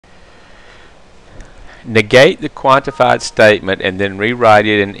Negate the quantified statement and then rewrite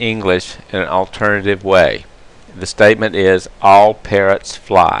it in English in an alternative way. The statement is, all parrots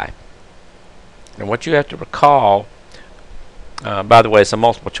fly. And what you have to recall, by the way, it's a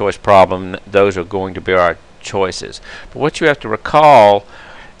multiple choice problem. Those are going to be our choices. But what you have to recall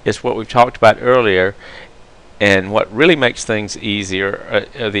is what we've talked about earlier, and what really makes things easier,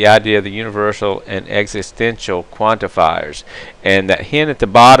 the idea of the universal and existential quantifiers. And that hint at the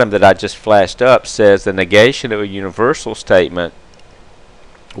bottom that I just flashed up says the negation of a universal statement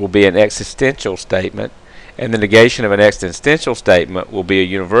will be an existential statement, and the negation of an existential statement will be a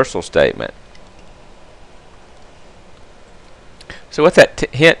universal statement. So what that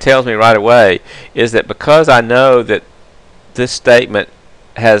hint tells me right away is that because I know that this statement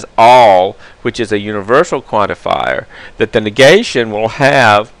has all, which is a universal quantifier, that the negation will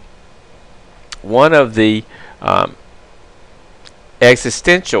have one of the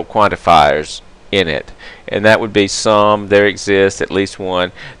existential quantifiers in it, and that would be some, there exists, at least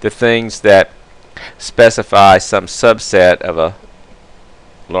one, the things that specify some subset of a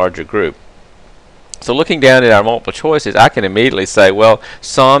larger group. So looking down at our multiple choices, I can immediately say, well,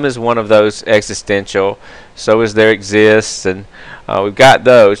 some is one of those existential, so is there exists, and we've got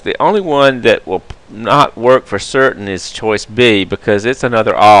those. The only one that will not work for certain is choice B, because it's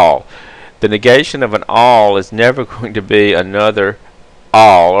another all. The negation of an all is never going to be another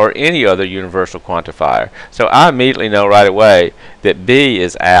all or any other universal quantifier. So I immediately know right away that B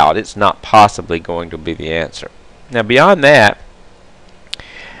is out. It's not possibly going to be the answer. Now beyond that,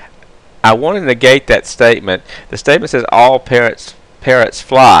 I want to negate that statement. The statement says all parrots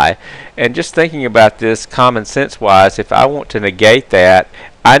fly, and just thinking about this common sense wise, if I want to negate that,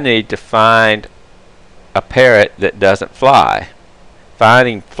 I need to find a parrot that doesn't fly.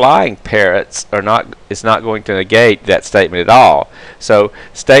 Finding flying parrots is not going to negate that statement at all. So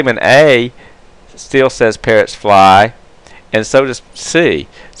statement A still says parrots fly, and so does C.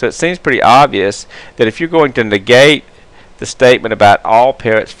 So it seems pretty obvious that if you're going to negate the statement about all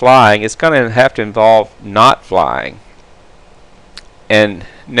parrots flying, it's going to have to involve not flying. And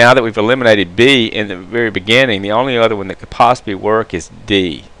now that we've eliminated B in the very beginning, the only other one that could possibly work is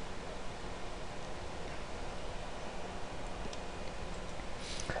D.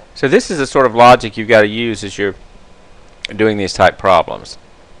 So this is the sort of logic you've got to use as you're doing these type problems.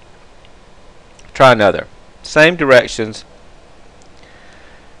 Try another. Same directions,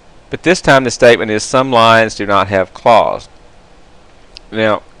 but this time the statement is some lines do not have claws.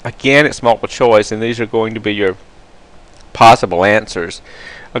 Now, again, it's multiple choice, and these are going to be your possible answers.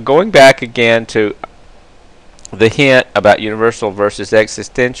 Going back again to the hint about universal versus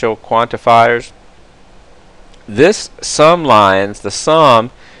existential quantifiers, this sum lines, the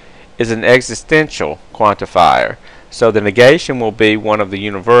sum is an existential quantifier, so the negation will be one of the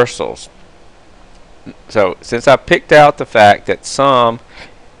universals. So since I picked out the fact that sum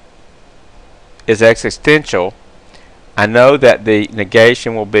is existential, I know that the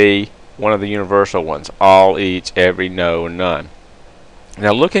negation will be one of the universal ones, all, each, every, no, none.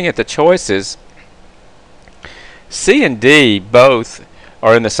 Now looking at the choices, C and D both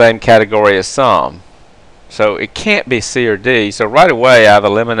are in the same category as sum. So it can't be C or D. So right away I've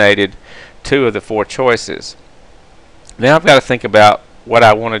eliminated 2 of the 4 choices. Now I've got to think about what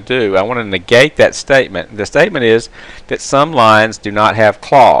I want to do. I want to negate that statement. The statement is that some lines do not have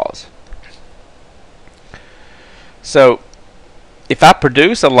claws. So if I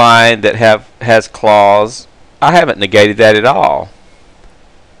produce a line that has claws, I haven't negated that at all,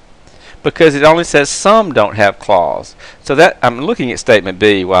 because it only says some don't have claws. So that I'm looking at statement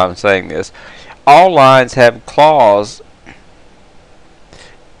B while I'm saying this. All lines have claws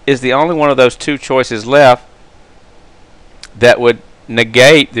is the only one of those 2 choices left that would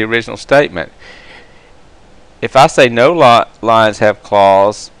negate the original statement. If I say no lines have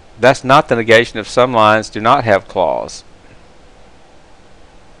claws, that's not the negation of some lines do not have claws.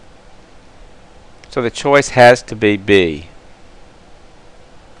 So the choice has to be B.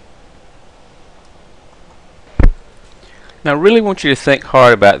 Now I really want you to think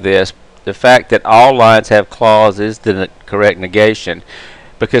hard about this. The fact that all lines have claws is the correct negation,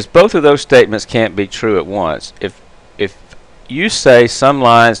 because both of those statements can't be true at once. If you say some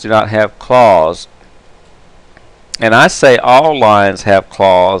lines do not have claws, and I say all lines have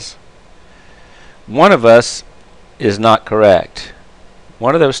claws, one of us is not correct.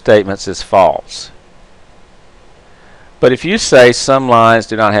 One of those statements is false. But if you say some lines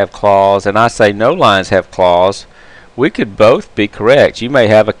do not have claws, and I say no lines have claws, we could both be correct. You may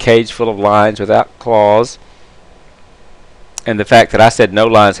have a cage full of lines without claws, and the fact that I said no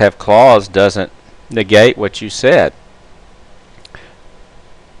lines have claws doesn't negate what you said.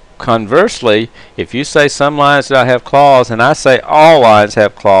 Conversely, if you say some lines don't have clause and I say all lines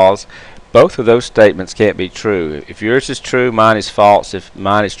have clause, both of those statements can't be true. If yours is true, mine is false. If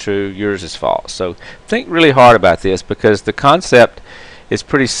mine is true, yours is false. So think really hard about this, because the concept is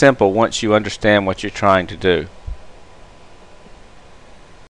pretty simple once you understand what you're trying to do.